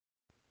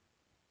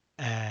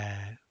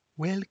Uh,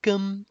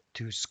 Welcome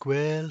to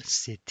Squirrel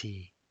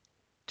City.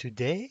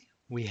 Today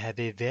we have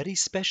a very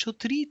special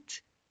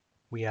treat.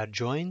 We are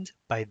joined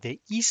by the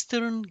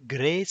Eastern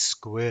Grey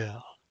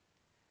Squirrel.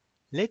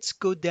 Let's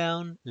go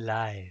down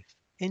live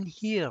and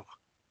hear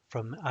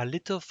from our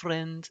little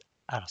friend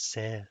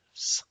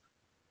ourselves.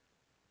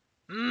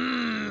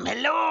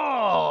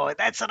 Hello!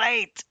 That's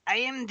right. I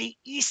am the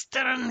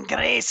Eastern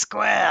Grey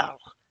Squirrel.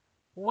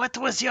 What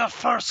was your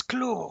first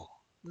clue?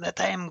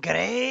 That I am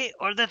grey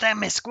or that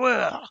I'm a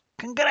squirrel?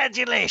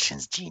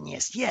 Congratulations,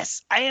 genius.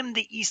 Yes, I am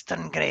the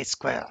Eastern Grey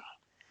Squirrel.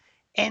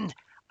 And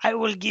I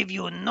will give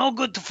you no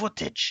good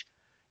footage.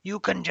 You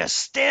can just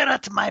stare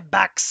at my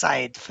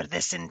backside for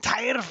this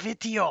entire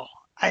video.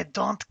 I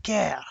don't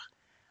care.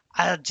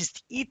 I'll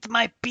just eat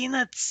my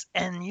peanuts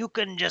and you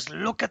can just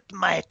look at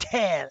my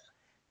tail.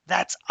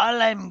 That's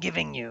all I'm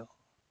giving you.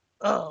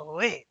 Oh,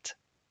 wait.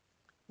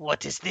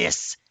 What is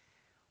this?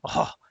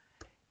 Oh,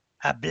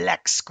 a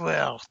black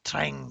squirrel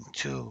trying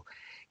to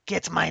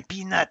get my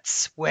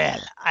peanuts. Well,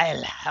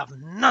 I'll have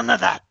none of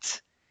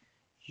that.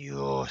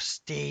 You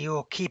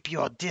keep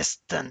your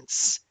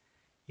distance.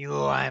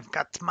 I've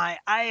got my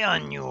eye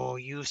on you.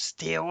 You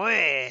stay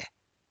away.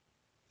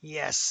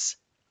 Yes,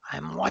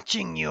 I'm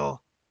watching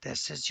you.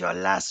 This is your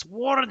last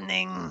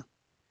warning.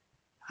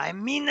 I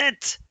mean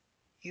it.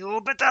 You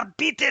better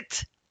beat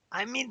it.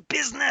 I mean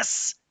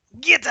business.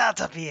 Get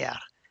out of here.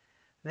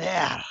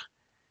 There.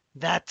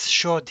 That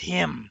showed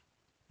him.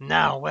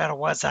 Now, where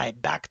was I?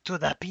 Back to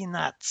the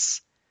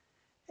peanuts.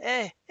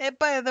 By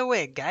the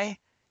way, guy,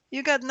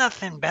 you got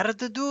nothing better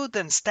to do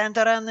than stand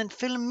around and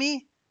film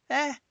me?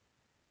 Eh?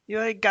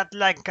 You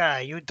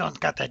don't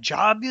got a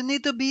job you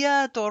need to be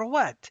at, or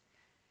what?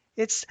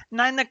 It's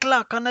 9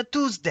 o'clock on a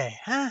Tuesday,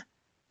 huh?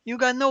 You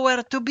got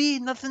nowhere to be,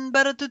 nothing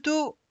better to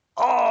do?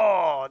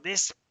 Oh,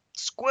 this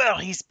squirrel,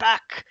 he's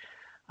back.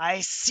 I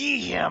see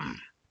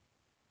him.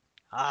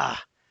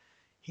 Ah,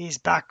 he's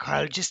back.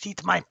 I'll just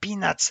eat my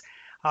peanuts.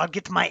 I'll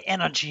get my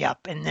energy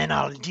up and then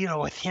I'll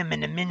deal with him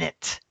in a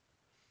minute.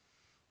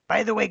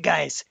 By the way,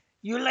 guys,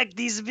 you like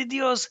these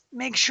videos?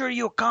 Make sure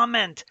you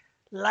comment,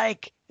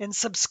 like, and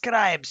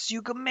subscribe so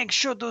you can make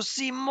sure to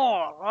see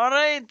more,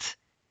 alright?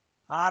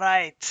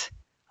 Alright,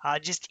 I'll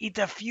just eat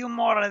a few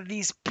more of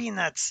these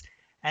peanuts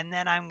and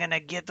then I'm gonna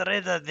get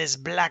rid of this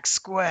black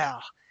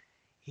squirrel.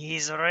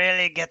 He's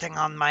really getting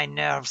on my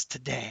nerves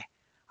today.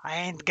 I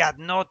ain't got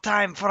no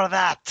time for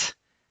that.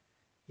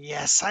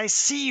 Yes, I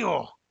see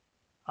you.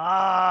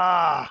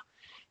 Ah,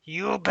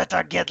 you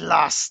better get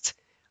lost.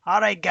 All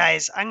right,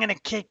 guys, I'm going to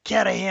take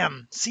care of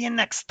him. See you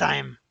next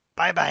time.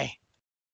 Bye bye.